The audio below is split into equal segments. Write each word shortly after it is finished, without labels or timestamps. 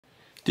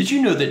Did you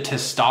know that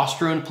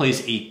testosterone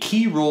plays a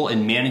key role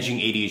in managing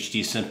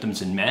ADHD symptoms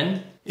in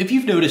men? If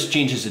you've noticed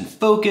changes in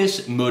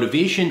focus,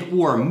 motivation,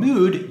 or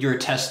mood, your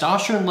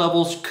testosterone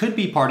levels could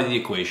be part of the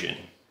equation.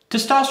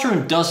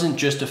 Testosterone doesn't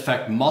just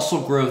affect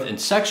muscle growth and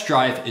sex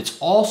drive, it's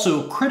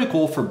also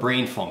critical for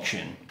brain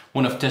function.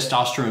 One of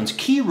testosterone's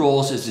key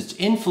roles is its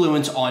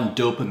influence on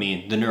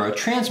dopamine, the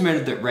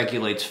neurotransmitter that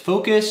regulates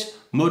focus,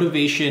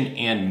 motivation,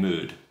 and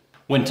mood.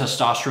 When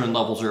testosterone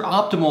levels are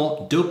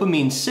optimal,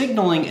 dopamine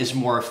signaling is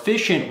more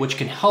efficient, which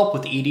can help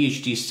with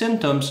ADHD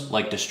symptoms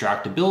like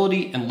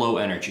distractibility and low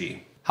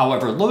energy.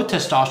 However, low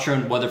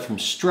testosterone, whether from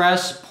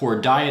stress, poor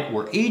diet,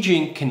 or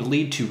aging, can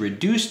lead to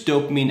reduced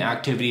dopamine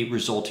activity,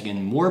 resulting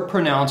in more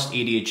pronounced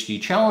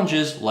ADHD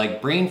challenges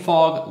like brain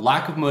fog,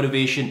 lack of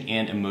motivation,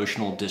 and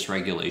emotional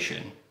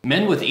dysregulation.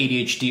 Men with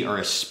ADHD are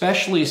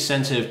especially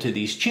sensitive to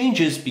these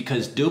changes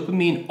because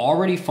dopamine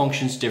already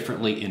functions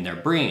differently in their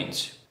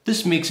brains.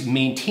 This makes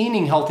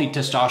maintaining healthy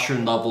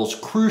testosterone levels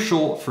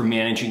crucial for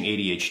managing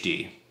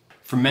ADHD.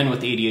 For men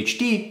with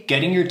ADHD,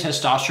 getting your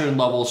testosterone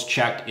levels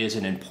checked is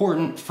an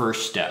important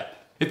first step.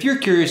 If you're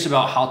curious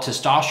about how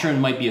testosterone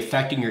might be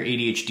affecting your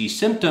ADHD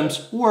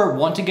symptoms or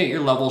want to get your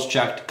levels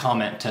checked,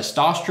 comment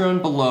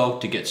testosterone below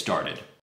to get started.